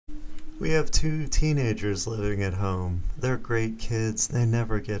We have two teenagers living at home. They're great kids, they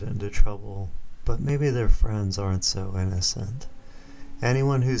never get into trouble, but maybe their friends aren't so innocent.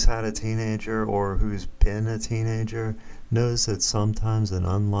 Anyone who's had a teenager or who's been a teenager knows that sometimes an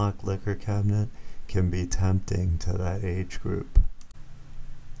unlocked liquor cabinet can be tempting to that age group.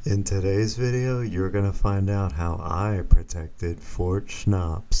 In today's video, you're going to find out how I protected Fort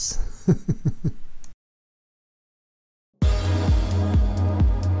Schnapps.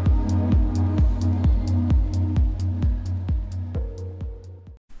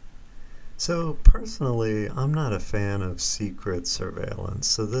 So personally, I'm not a fan of secret surveillance,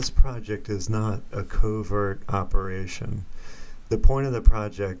 so this project is not a covert operation. The point of the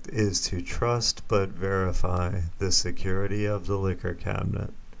project is to trust but verify the security of the liquor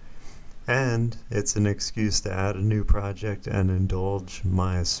cabinet. And it's an excuse to add a new project and indulge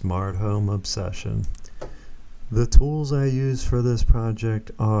my smart home obsession. The tools I use for this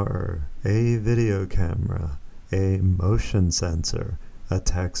project are a video camera, a motion sensor, a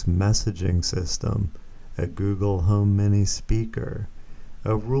text messaging system, a Google Home Mini speaker,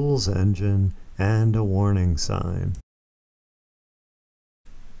 a rules engine, and a warning sign.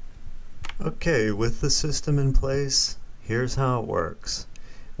 Okay, with the system in place, here's how it works.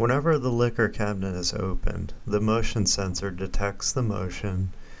 Whenever the liquor cabinet is opened, the motion sensor detects the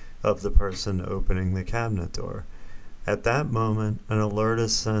motion of the person opening the cabinet door. At that moment, an alert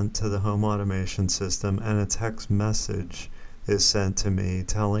is sent to the home automation system and a text message is sent to me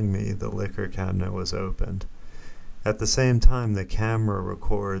telling me the liquor cabinet was opened. At the same time, the camera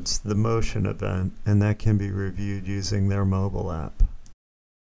records the motion event, and that can be reviewed using their mobile app.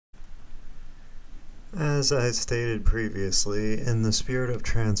 As I stated previously, in the spirit of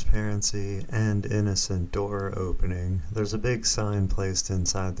transparency and innocent door opening, there's a big sign placed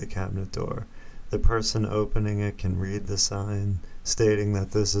inside the cabinet door. The person opening it can read the sign, stating that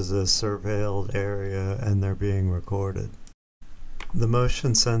this is a surveilled area and they're being recorded. The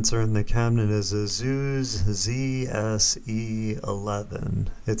motion sensor in the cabinet is a Zeus ZSE11.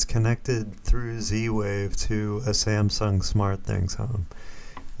 It's connected through Z-Wave to a Samsung SmartThings Hub.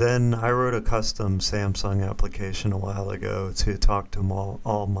 Then I wrote a custom Samsung application a while ago to talk to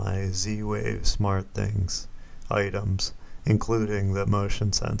all my Z-Wave SmartThings items, including the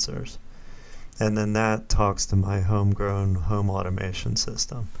motion sensors. And then that talks to my homegrown home automation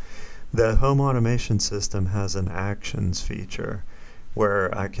system. The home automation system has an actions feature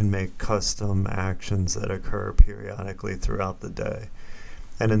where I can make custom actions that occur periodically throughout the day.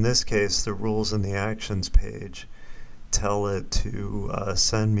 And in this case, the rules in the actions page tell it to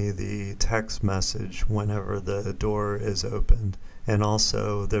send me the text message whenever the door is opened. And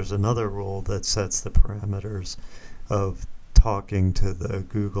also there's another rule that sets the parameters of talking to the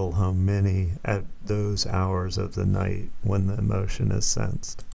Google Home Mini at those hours of the night when the motion is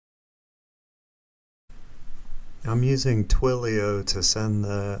sensed. I'm using Twillio to send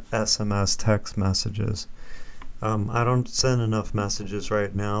the SMS text messages. I don't send enough messages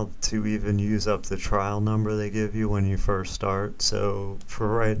right now to even use up the trial number they give you when you first start, so for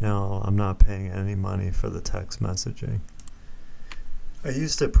right now I'm not paying any money for the text messaging. I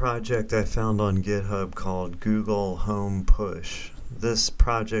used a project I found on GitHub called Google Home Push. This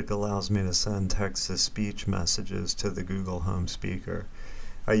project allows me to send text-to-speech messages to the Google Home speaker.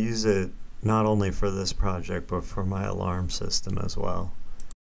 I use it not only for this project, but for my alarm system as well.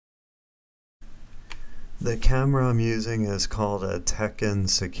 The camera I'm using is called a Tekken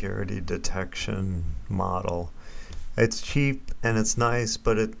security detection model. It's cheap and it's nice,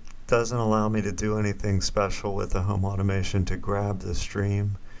 but it doesn't allow me to do anything special with the home automation to grab the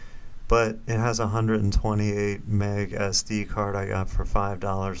stream. But it has a 128 meg SD card I got for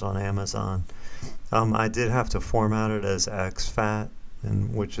 $5 on Amazon. I did have to format it as exFAT,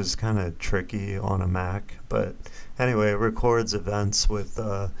 which is kind of tricky on a Mac, but anyway, it records events with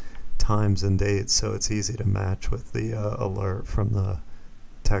times and dates, so it's easy to match with the alert from the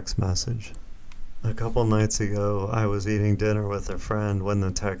text message. A couple nights ago, I was eating dinner with a friend when the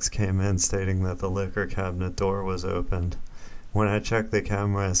text came in stating that the liquor cabinet door was opened. When I checked the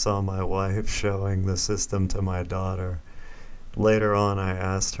camera, I saw my wife showing the system to my daughter. Later on, I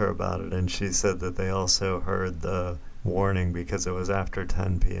asked her about it, and she said that they also heard the warning because it was after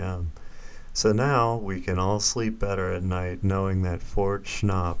 10 p.m. So now we can all sleep better at night knowing that Fort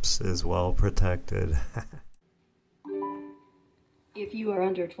Schnapps is well protected. If you are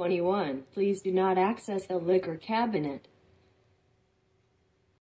under 21, please do not access the liquor cabinet.